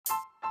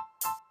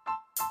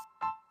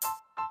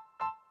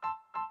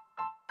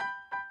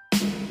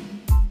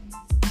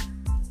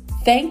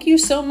Thank you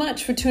so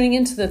much for tuning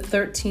into the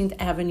 13th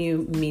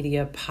Avenue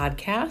Media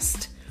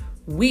Podcast.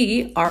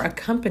 We are a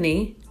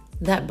company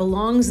that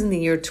belongs in the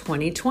year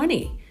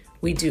 2020.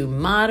 We do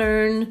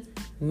modern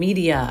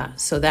media.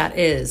 So that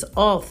is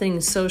all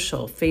things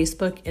social,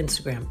 Facebook,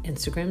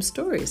 Instagram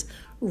stories,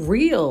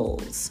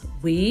 reels.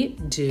 We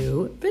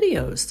do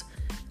videos.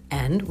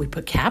 And we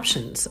put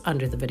captions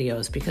under the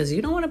videos because you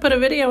don't want to put a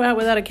video out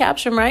without a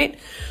caption, right?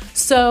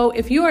 So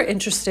if you are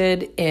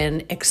interested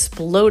in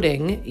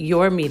exploding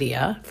your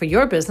media for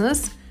your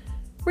business,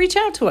 reach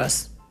out to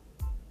us.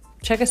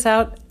 Check us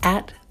out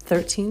at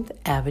 13th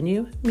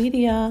Avenue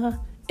Media.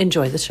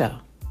 Enjoy the show.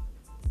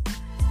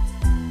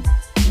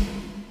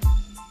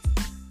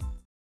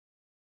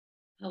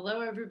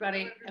 Hello,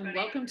 everybody, and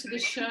welcome to the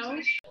show.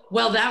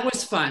 Well, that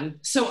was fun.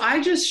 So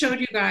I just showed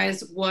you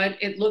guys what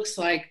it looks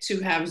like to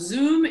have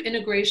Zoom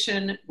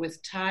integration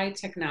with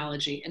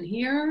TieTechnology. And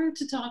here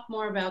to talk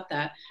more about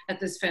that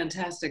at this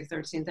fantastic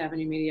 13th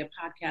Avenue Media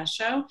podcast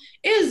show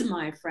is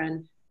my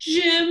friend,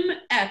 Jim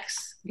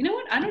Eckes. You know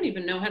what? I don't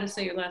even know how to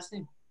say your last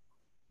name.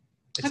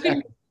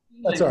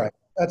 That's all right.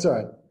 That's all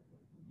right.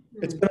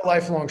 It's been a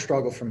lifelong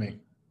struggle for me.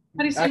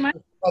 How do you say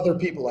other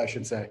people, I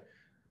should say.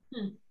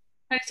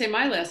 How do you say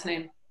my last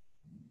name?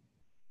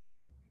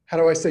 How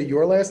do I say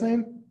your last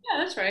name? Yeah,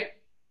 that's right.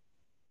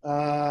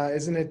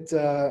 Isn't it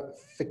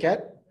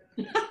Fiquette?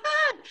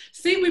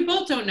 See, we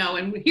both don't know.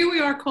 And here we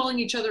are calling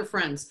each other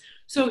friends.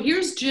 So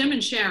here's Jim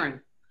and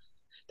Sharon.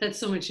 That's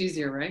so much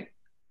easier, right?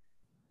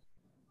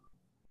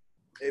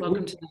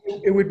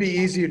 It would be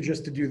easier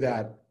just to do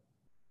that.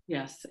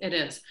 Yes, it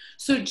is.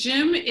 So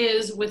Jim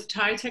is with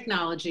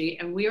TieTechnology,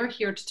 and we are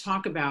here to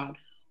talk about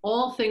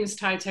all things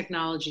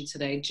TieTechnology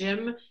today.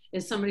 Jim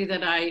is somebody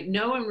that I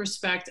know and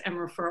respect and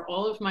refer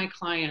all of my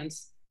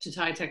clients to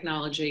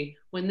TieTechnology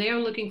when they are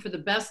looking for the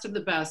best of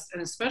the best,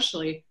 and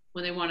especially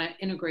when they want to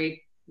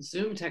integrate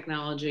Zoom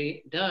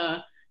technology.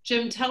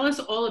 Jim, tell us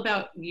all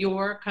about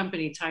your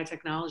company,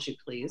 TieTechnology,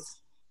 please.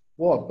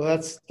 Well,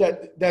 that's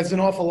an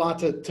awful lot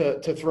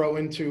to throw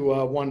into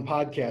one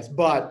podcast,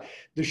 but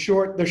the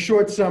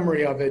short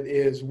summary of it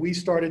is we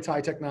started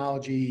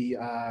TieTechnology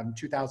in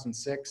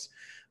 2006.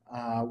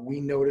 We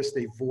noticed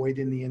a void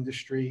in the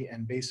industry,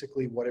 and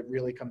basically what it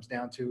really comes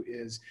down to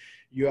is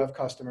you have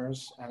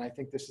customers, and I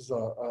think this is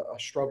a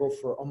struggle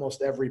for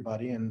almost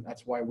everybody, and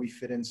that's why we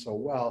fit in so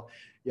well.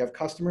 You have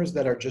customers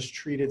that are just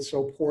treated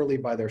so poorly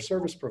by their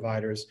service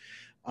providers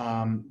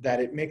that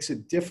it makes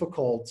it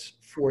difficult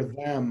for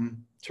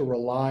them to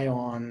rely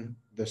on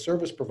the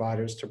service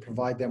providers to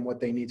provide them what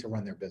they need to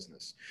run their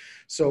business.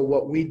 So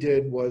what we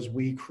did was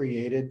we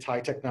created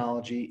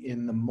TieTechnology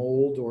in the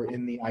mold or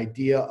in the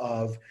idea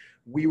of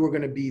we were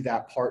going to be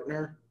that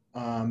partner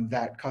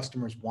that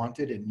customers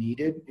wanted and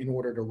needed in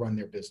order to run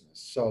their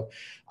business. So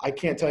I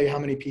can't tell you how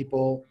many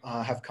people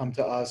have come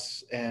to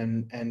us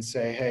and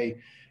say, hey,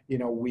 you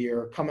know,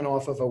 we're coming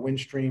off of a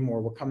Windstream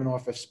or we're coming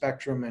off of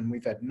Spectrum and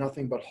we've had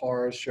nothing but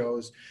horror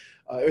shows.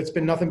 It's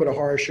been nothing but a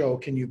horror show.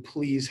 Can you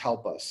please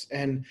help us?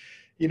 And,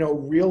 you know,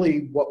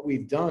 really what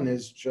we've done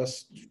is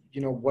just,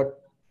 you know,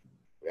 what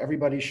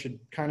everybody should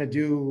kind of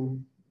do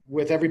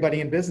with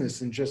everybody in business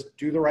and just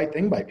do the right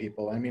thing by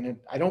people. I mean,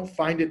 I don't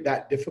find it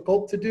that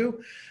difficult to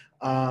do,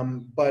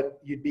 but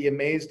you'd be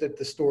amazed at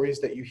the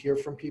stories that you hear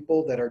from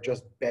people that are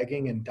just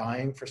begging and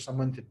dying for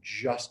someone to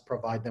just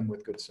provide them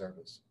with good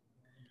service.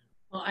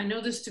 Well, I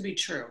know this to be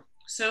true.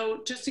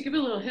 So just to give a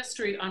little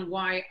history on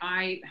why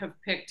I have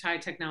picked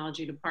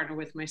TieTechnology to partner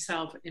with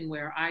myself, in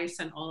where I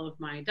send all of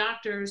my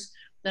doctors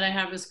that I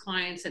have as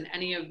clients and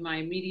any of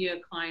my media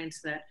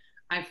clients that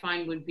I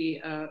find would be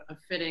a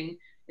fitting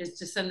is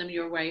to send them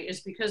your way, is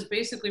because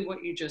basically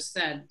what you just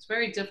said, it's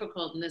very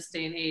difficult in this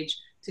day and age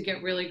to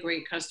get really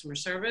great customer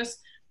service.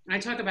 I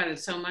talk about it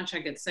so much, I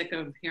get sick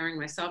of hearing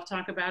myself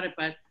talk about it,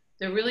 but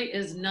there really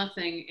is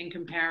nothing in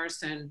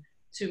comparison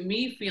to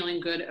me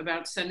feeling good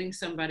about sending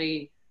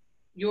somebody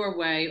your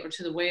way or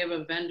to the way of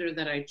a vendor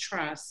that I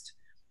trust,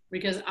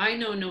 because I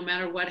know no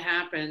matter what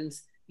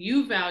happens,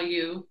 you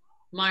value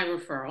my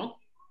referral.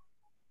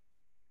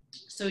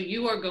 So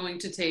you are going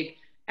to take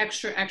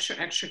extra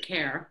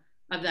care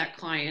of that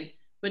client,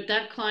 but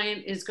that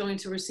client is going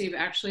to receive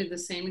actually the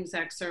same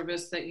exact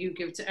service that you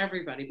give to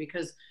everybody,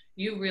 because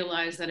you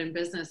realize that in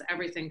business,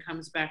 everything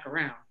comes back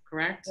around,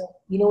 correct?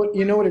 You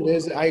know what it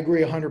is? I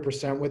agree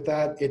 100% with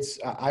that.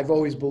 I've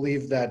always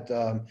believed that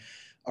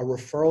a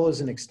referral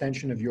is an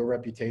extension of your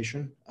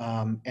reputation.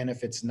 And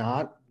if it's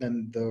not,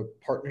 then the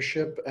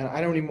partnership, and I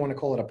don't even want to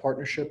call it a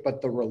partnership,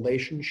 but the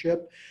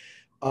relationship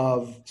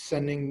of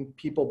sending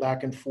people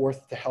back and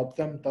forth to help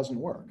them doesn't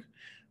work.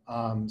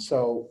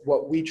 So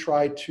what we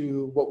try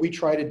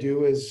to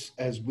do is,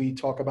 as we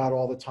talk about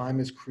all the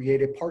time, is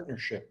create a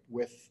partnership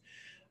with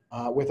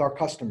our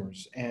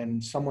customers,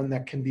 and someone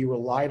that can be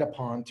relied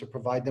upon to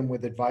provide them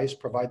with advice,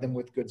 provide them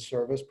with good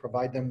service,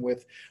 provide them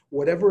with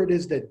whatever it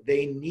is that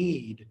they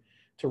need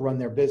to run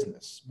their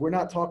business. We're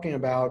not talking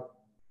about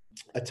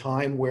a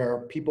time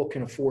where people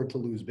can afford to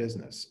lose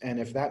business. And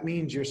if that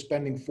means you're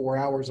spending 4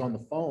 hours on the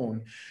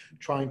phone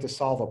trying to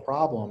solve a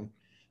problem,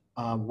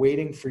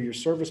 waiting for your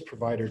service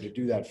provider to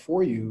do that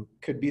for you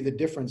could be the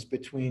difference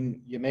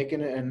between you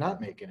making it and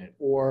not making it,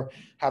 or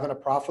having a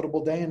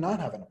profitable day and not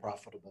having a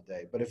profitable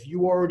day. But if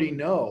you already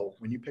know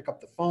when you pick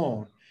up the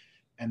phone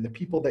and the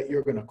people that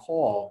you're going to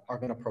call are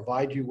going to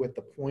provide you with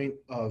the point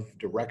of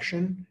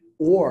direction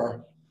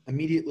or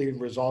immediately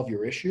resolve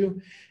your issue,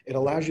 it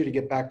allows you to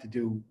get back to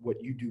do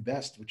what you do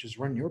best, which is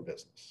run your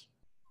business.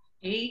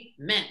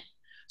 Amen.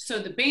 So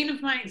the bane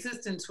of my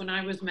existence when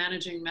I was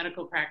managing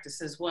medical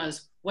practices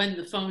was when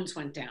the phones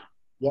went down.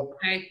 Yep.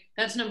 Okay,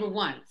 that's number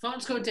one.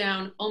 Phones go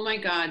down. Oh my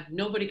God,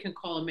 nobody can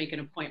call and make an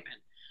appointment.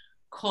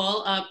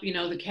 Call up,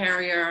 the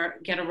carrier,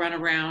 get a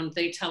runaround.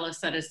 They tell us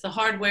that it's the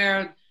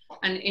hardware,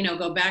 and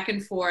go back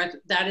and forth.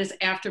 That is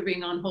after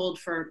being on hold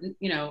for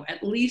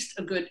at least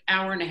a good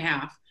hour and a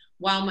half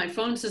while my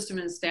phone system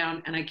is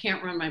down and I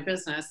can't run my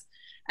business.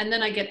 And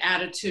then I get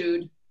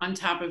attitude on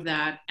top of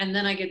that. And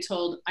then I get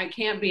told I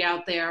can't be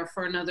out there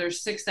for another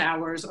 6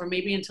 hours or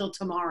maybe until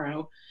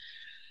tomorrow.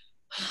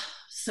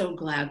 So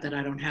glad that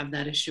I don't have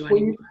that issue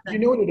anymore. Well, you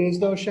know what it is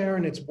though,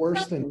 Sharon? It's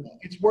worse than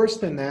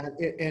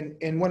that.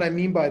 And what I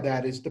mean by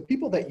that is the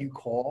people that you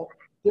call,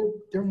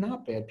 they're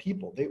not bad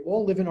people. They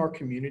all live in our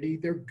community.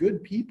 They're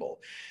good people.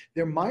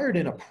 They're mired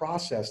in a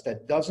process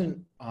that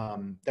doesn't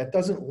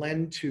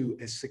lend to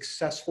a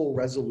successful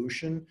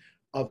resolution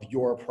of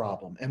your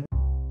problem. And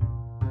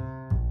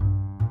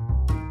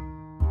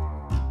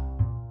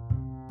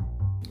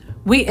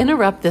we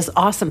interrupt this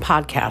awesome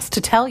podcast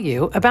to tell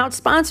you about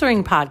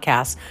sponsoring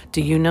podcasts.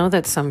 Do you know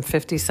that some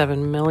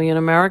 57 million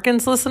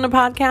Americans listen to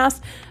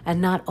podcasts? And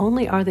not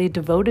only are they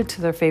devoted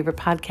to their favorite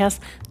podcasts,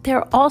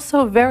 they're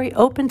also very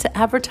open to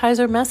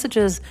advertiser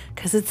messages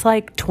because it's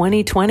like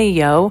 2020,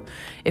 yo.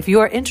 If you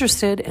are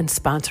interested in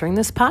sponsoring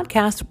this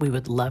podcast, we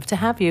would love to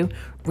have you.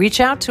 Reach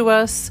out to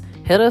us.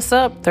 Hit us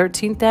up,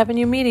 13th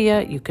Avenue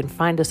Media. You can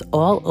find us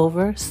all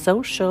over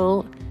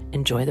social.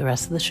 Enjoy the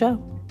rest of the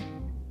show.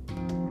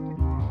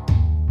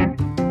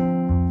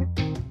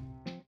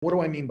 what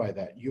do I mean by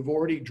that? You've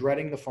already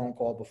dreading the phone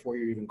call before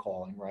you're even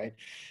calling, right?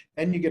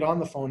 Then you get on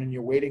the phone and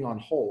you're waiting on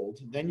hold.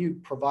 Then you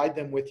provide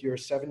them with your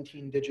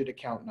 17-digit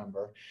account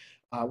number,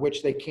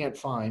 which they can't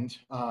find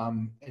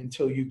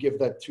until you give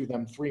that to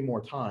them 3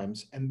 more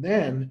times. And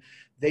then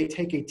they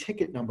take a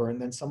ticket number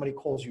and then somebody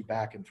calls you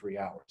back in 3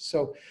 hours.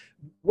 So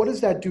what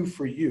does that do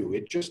for you?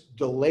 It just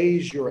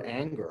delays your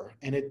anger,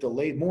 and it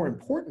delays, more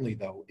importantly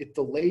though, it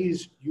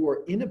delays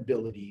your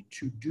inability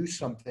to do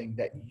something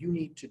that you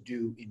need to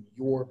do in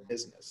your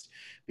business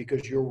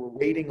because you're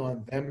waiting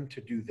on them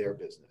to do their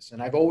business.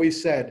 And I've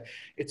always said,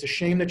 it's a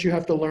shame that you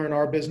have to learn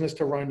our business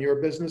to run your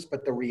business,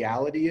 but the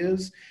reality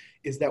is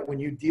that when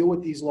you deal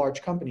with these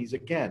large companies,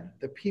 again,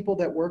 the people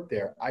that work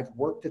there, I've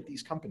worked at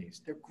these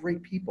companies, they're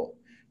great people.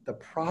 The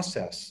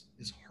process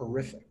is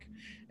horrific.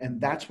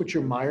 And that's what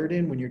you're mired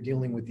in when you're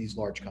dealing with these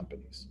large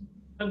companies.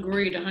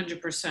 Agreed,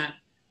 100%.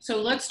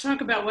 So let's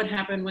talk about what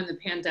happened when the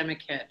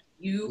pandemic hit.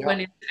 You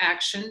went into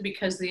action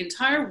because the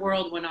entire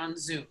world went on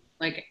Zoom.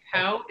 Like,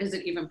 how is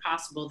it even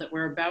possible that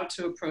we're about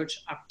to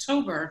approach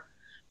October?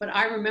 But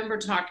I remember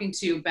talking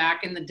to you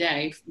back in the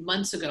day,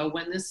 months ago,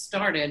 when this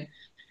started,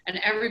 and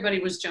everybody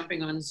was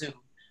jumping on Zoom.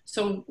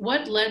 So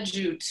what led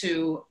you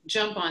to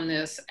jump on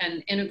this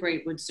and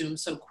integrate with Zoom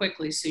so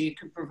quickly so you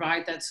could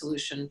provide that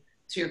solution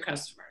to your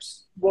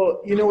customers?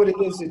 Well, you know what it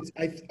is?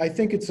 I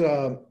think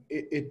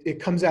it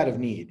comes out of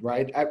need,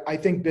 right? I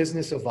think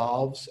business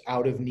evolves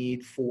out of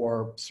need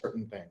for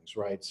certain things,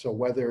 right? So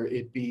whether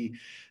it be,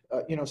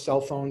 cell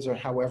phones or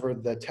however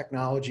the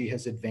technology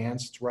has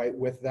advanced, right,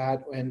 with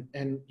that.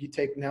 And you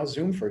take now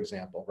Zoom, for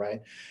example,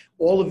 right?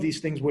 All of these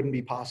things wouldn't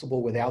be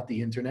possible without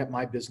the internet,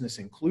 my business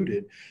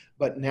included.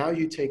 But now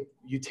you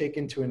take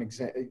into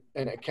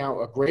an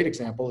account, a great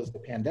example is the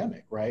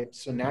pandemic, right?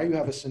 So now you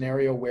have a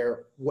scenario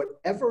where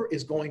whatever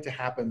is going to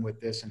happen with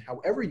this and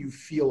however you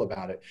feel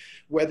about it,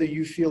 whether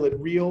you feel it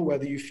real,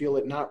 whether you feel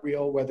it not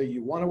real, whether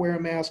you want to wear a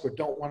mask or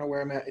don't want to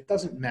wear a mask, it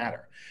doesn't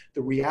matter.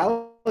 The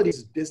reality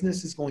is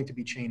business is going to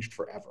be changed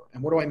forever.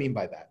 And what do I mean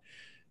by that?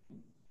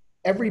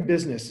 Every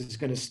business is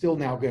going to still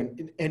now go,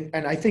 and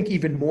I think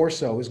even more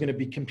so, is going to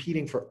be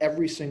competing for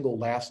every single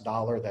last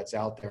dollar that's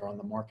out there on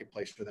the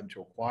marketplace for them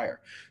to acquire.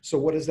 So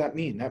what does that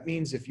mean? That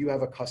means if you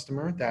have a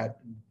customer that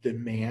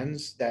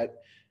demands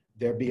that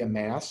there be a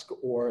mask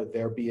or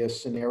there be a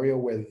scenario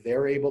where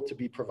they're able to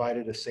be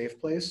provided a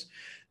safe place,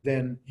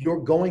 then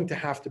you're going to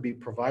have to be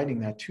providing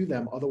that to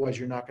them. Otherwise,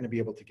 you're not going to be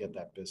able to get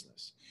that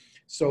business.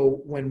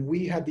 So when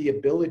we had the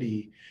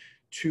ability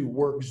to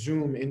work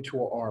Zoom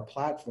into our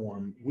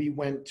platform, we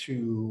went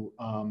to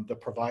the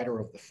provider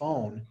of the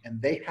phone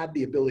and they had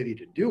the ability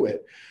to do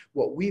it.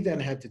 What we then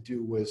had to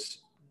do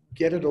was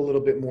get it a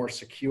little bit more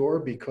secure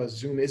because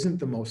Zoom isn't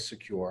the most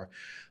secure.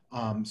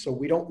 So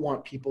we don't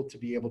want people to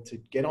be able to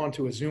get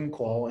onto a Zoom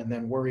call and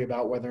then worry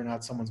about whether or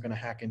not someone's going to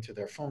hack into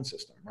their phone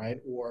system,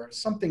 right? Or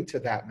something to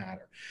that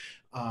matter.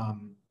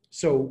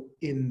 So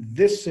in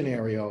this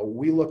scenario,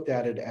 we looked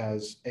at it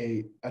as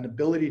an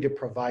ability to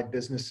provide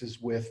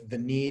businesses with the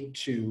need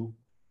to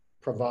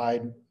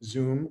provide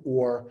Zoom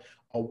or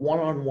a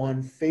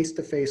one-on-one,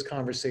 face-to-face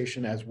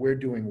conversation as we're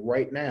doing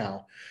right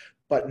now,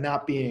 but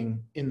not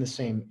being in the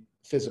same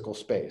physical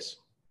space.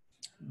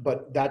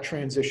 But that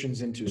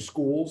transitions into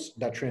schools,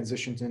 that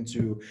transitions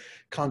into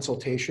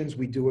consultations.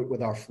 We do it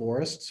with our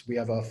florists. We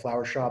have a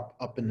flower shop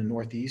up in the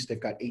Northeast. They've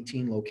got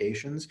 18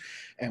 locations.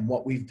 And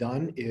what we've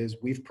done is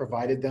we've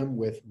provided them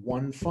with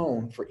one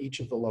phone for each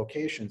of the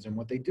locations. And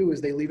what they do is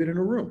they leave it in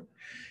a room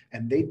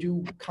and they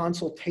do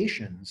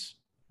consultations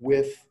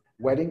with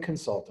wedding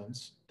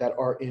consultants that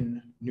are in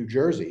New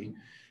Jersey.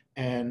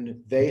 And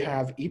they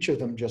have each of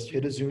them just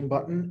hit a Zoom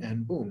button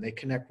and boom, they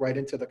connect right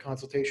into the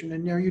consultation.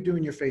 And now you're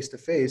doing your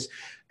face-to-face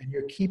and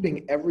you're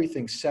keeping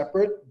everything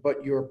separate,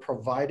 but you're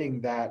providing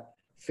that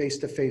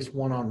face-to-face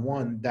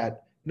one-on-one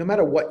that no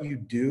matter what you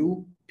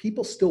do,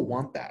 people still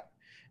want that.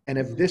 And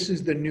if this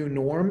is the new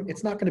norm,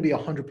 it's not going to be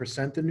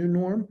 100% the new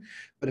norm,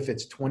 but if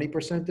it's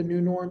 20% the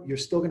new norm, you're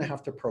still going to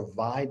have to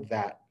provide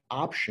that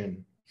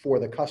option for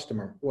the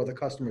customer, or the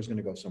customer is going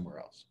to go somewhere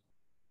else.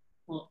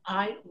 Well,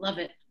 I love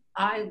it.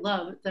 I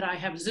love that I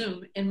have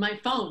Zoom in my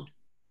phone.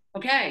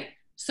 Okay,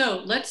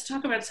 so let's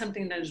talk about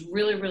something that is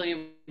really,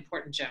 really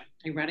important, Jim.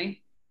 Are you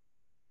ready?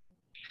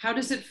 How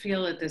does it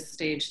feel at this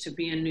stage to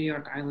be a New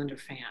York Islander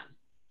fan?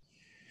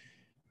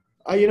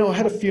 I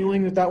had a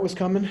feeling that that was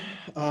coming,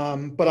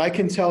 but I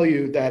can tell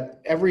you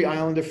that every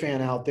Islander fan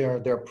out there,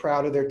 they're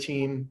proud of their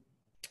team.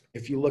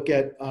 If you look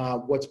at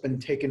what's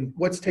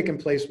taken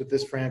place with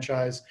this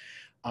franchise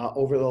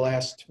over the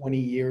last 20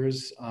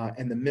 years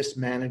and the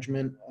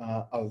mismanagement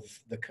of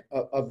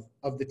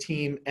the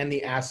team and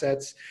the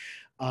assets,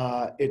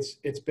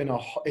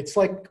 it's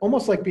like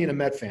almost like being a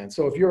Met fan.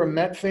 So if you're a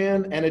Met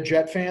fan and a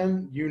Jet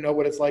fan, you know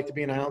what it's like to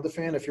be an Islander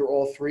fan. If you're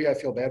all three, I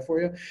feel bad for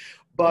you.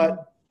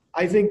 But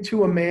I think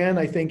to a man,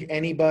 I think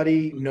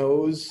anybody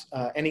knows,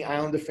 any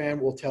Islander fan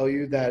will tell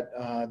you that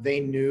they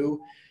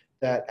knew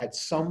that at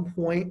some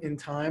point in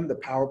time, the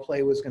power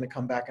play was going to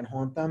come back and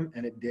haunt them,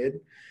 and it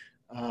did.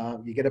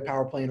 You get a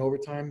power play in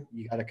overtime,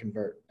 you got to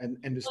convert. And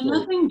well,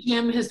 nothing,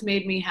 Jim, has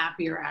made me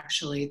happier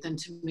actually than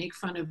to make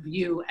fun of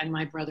you and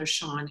my brother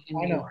Sean in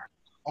New York.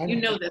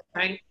 You know this,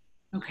 right?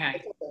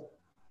 Okay.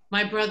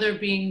 My brother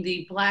being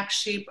the black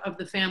sheep of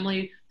the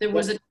family. There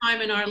was a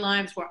time in our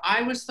lives where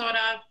I was thought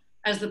of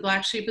as the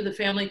black sheep of the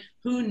family.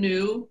 Who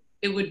knew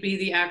it would be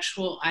the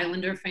actual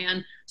Islander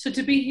fan? So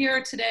to be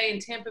here today in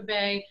Tampa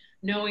Bay,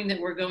 knowing that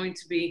we're going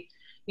to be,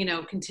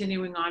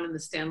 continuing on in the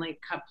Stanley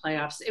Cup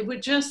playoffs, it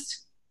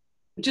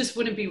just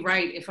wouldn't be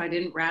right if I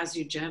didn't razz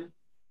you, Jim.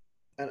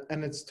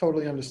 And it's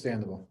totally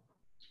understandable.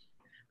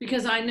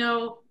 Because I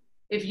know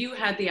if you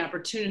had the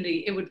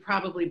opportunity, it would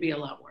probably be a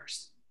lot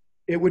worse.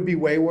 It would be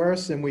way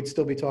worse, and we'd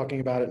still be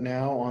talking about it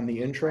now on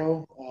the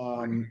intro.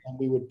 And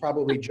we would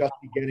probably just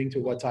be getting to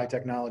what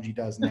TieTechnology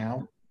does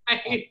now.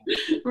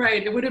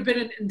 Right. It would have been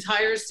an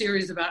entire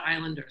series about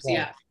Islanders. Right.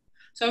 Yeah.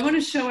 So I want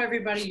to show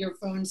everybody your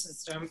phone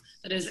system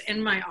that is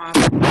in my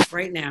office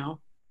right now.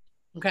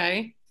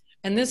 Okay.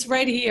 And this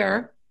right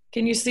here,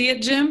 can you see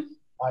it, Jim?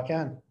 I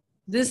can.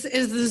 This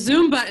is the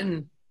Zoom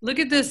button. Look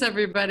at this,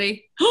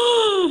 everybody.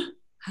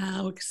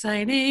 How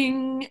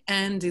exciting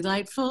and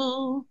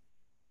delightful.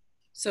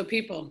 So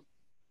people,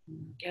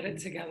 get it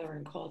together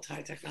and call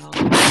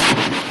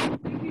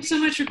TieTechnology. Thank you so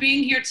much for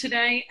being here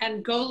today,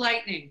 and go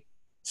Lightning.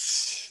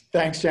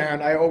 Thanks,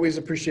 Sharon. I always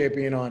appreciate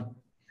being on.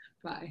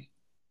 Bye.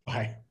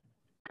 Bye.